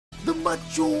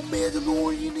macho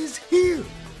Mandalorian is here!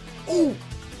 Oh,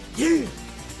 yeah!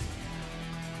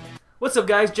 What's up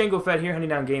guys, Django Fett here, hunting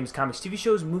down games, comics, TV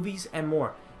shows, movies, and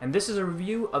more. And this is a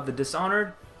review of the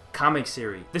Dishonored comic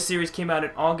series. This series came out in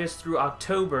August through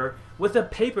October, with a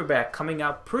paperback coming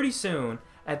out pretty soon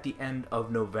at the end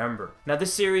of November. Now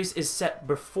this series is set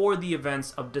before the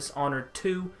events of Dishonored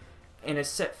 2, and is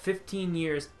set 15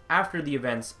 years after the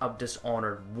events of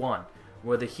Dishonored 1,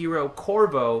 where the hero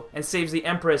Corvo and saves the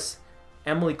Empress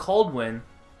Emily Caldwin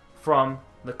from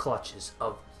the clutches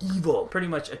of evil. Pretty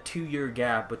much a 2-year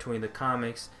gap between the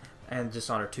comics and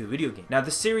Dishonored 2 video game. Now the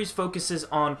series focuses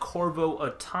on Corvo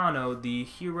Attano, the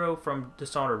hero from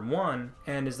Dishonored 1,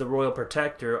 and is the royal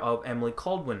protector of Emily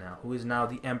Caldwin now, who is now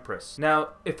the Empress. Now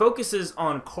it focuses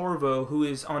on Corvo, who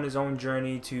is on his own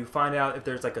journey to find out if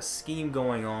there's like a scheme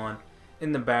going on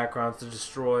in the background to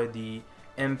destroy the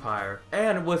Empire,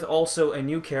 and with also a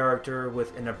new character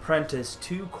with an apprentice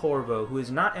to Corvo, who is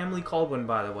not Emily Caldwin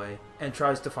by the way, and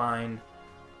tries to find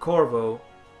Corvo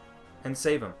and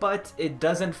save him. But it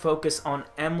doesn't focus on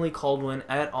Emily Caldwin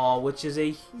at all, which is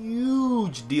a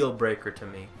huge deal breaker to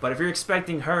me. But if you're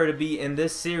expecting her to be in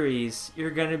this series,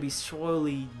 you're gonna be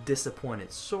sorely disappointed.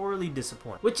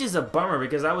 Which is a bummer,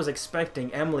 because I was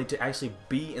expecting Emily to actually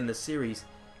be in the series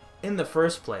in the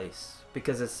first place,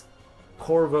 because it's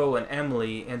Corvo and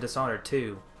Emily in Dishonored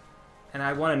 2. And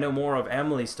I want to know more of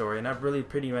Emily's story, and I really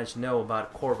pretty much know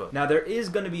about Corvo. Now there is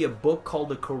going to be a book called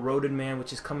The Corroded Man,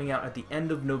 which is coming out at the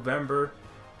end of November,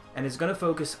 and it's going to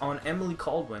focus on Emily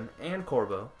Caldwin and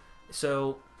Corvo.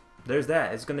 So there's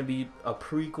that. It's going to be a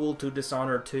prequel to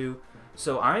Dishonored 2.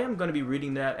 So I am going to be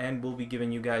reading that, and we'll be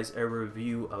giving you guys a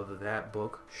review of that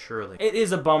book, surely. It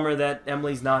is a bummer that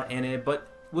Emily's not in it, but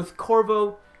with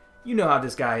Corvo, you know how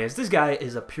this guy is. This guy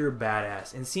is a pure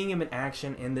badass, and seeing him in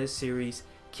action in this series,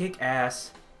 kick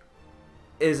ass,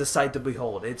 is a sight to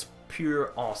behold. It's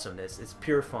pure awesomeness. It's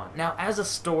pure fun. Now, as a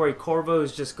story, Corvo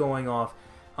is just going off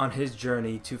on his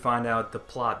journey to find out the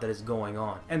plot that is going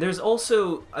on. And there's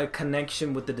also a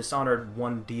connection with the Dishonored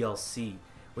 1 DLC,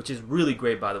 which is really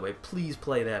great, by the way. Please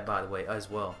play that, by the way, as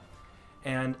well.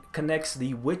 And connects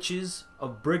the Witches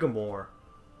of Brigamore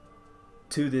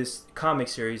to this comic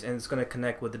series, and it's going to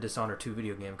connect with the Dishonored 2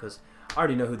 video game, because I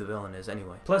already know who the villain is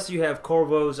anyway. Plus you have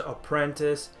Corvo's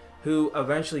apprentice, who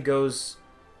eventually goes,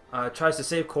 tries to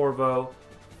save Corvo,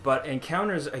 but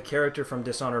encounters a character from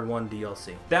Dishonored 1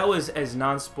 DLC. That was as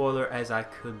non-spoiler as I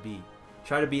could be.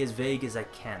 Try to be as vague as I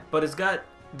can. But it's got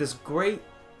this great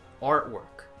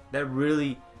artwork that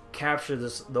really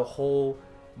captures the whole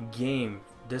game,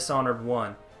 Dishonored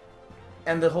 1,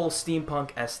 and the whole steampunk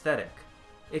aesthetic.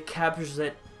 It captures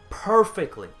it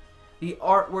perfectly. The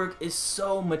artwork is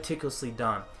so meticulously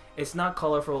done. It's not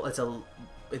colorful,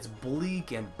 it's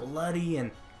bleak and bloody,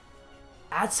 and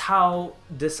that's how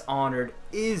Dishonored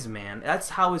is, man. That's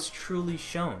how it's truly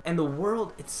shown. And the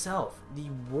world itself, the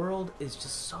world is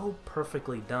just so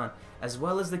perfectly done, as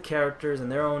well as the characters and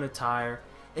their own attire.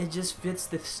 It just fits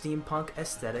the steampunk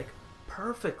aesthetic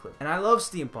perfectly. And I love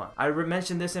steampunk. I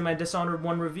mentioned this in my Dishonored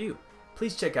 1 review.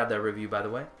 Please check out that review, by the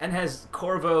way. And has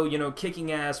Corvo, you know,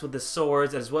 kicking ass with the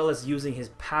swords, as well as using his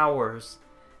powers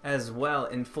as well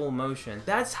in full motion.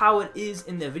 That's how it is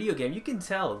in the video game. You can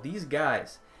tell these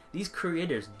guys, these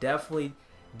creators, definitely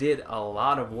did a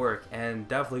lot of work and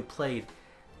definitely played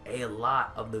a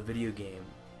lot of the video game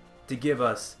to give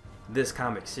us this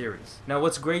comic series. Now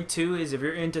what's great too is if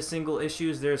you're into single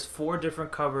issues, there's 4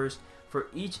 different covers for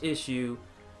each issue.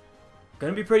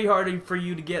 Gonna be pretty hard for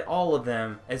you to get all of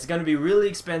them. It's gonna be really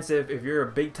expensive if you're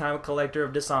a big time collector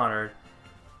of Dishonored,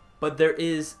 but there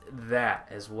is that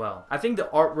as well. I think the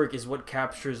artwork is what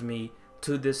captures me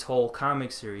to this whole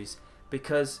comic series,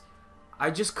 because I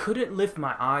just couldn't lift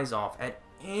my eyes off at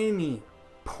any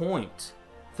point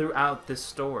throughout this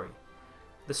story.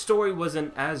 The story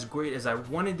wasn't as great as I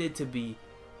wanted it to be,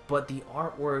 but the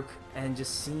artwork and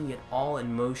just seeing it all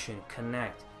in motion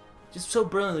connect, just so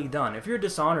brilliantly done. If you're a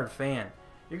Dishonored fan,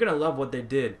 you're gonna love what they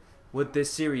did with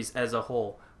this series as a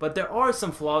whole. But there are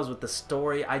some flaws with the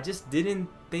story. I just didn't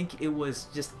think it was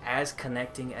just as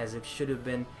connecting as it should have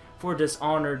been for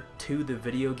Dishonored 2, the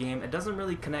video game. It doesn't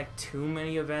really connect too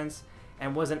many events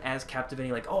and wasn't as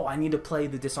captivating, like, oh, I need to play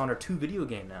the Dishonored 2 video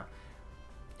game now.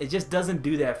 It just doesn't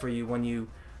do that for you when you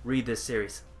read this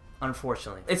series,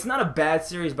 unfortunately. It's not a bad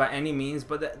series by any means,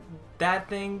 but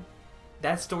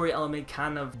that story element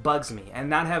kind of bugs me, and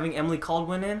not having Emily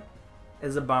Caldwin in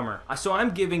is a bummer. So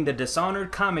I'm giving the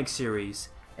Dishonored comic series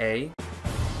a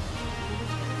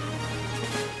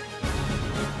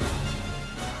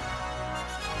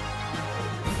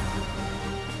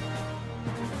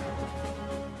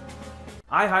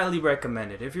I highly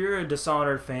recommend it. If you're a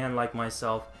Dishonored fan like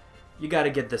myself, you gotta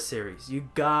get this series. You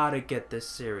gotta get this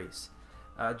series.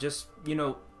 Just, you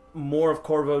know, more of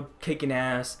Corvo kicking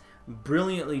ass,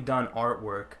 brilliantly done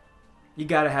artwork. You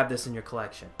gotta have this in your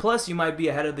collection. Plus, you might be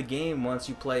ahead of the game once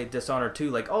you play Dishonored 2.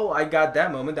 Like, oh, I got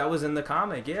that moment. That was in the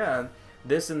comic. Yeah,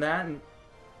 this and that. And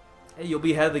hey, you'll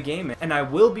be ahead of the game. And I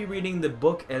will be reading the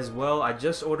book as well. I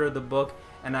just ordered the book,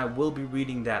 and I will be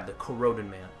reading that, The Corroded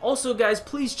Man. Also, guys,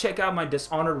 please check out my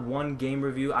Dishonored 1 game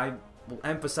review. I will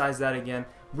emphasize that again.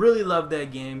 Really love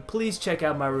that game. Please check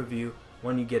out my review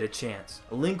when you get a chance.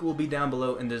 A link will be down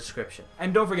below in the description.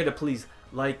 And don't forget to please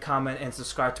like, comment, and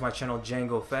subscribe to my channel,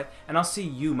 Django Fett. And I'll see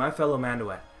you, my fellow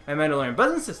Mandalorian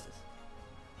brothers and sisters,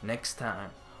 next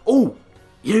time. Oh,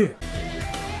 yeah!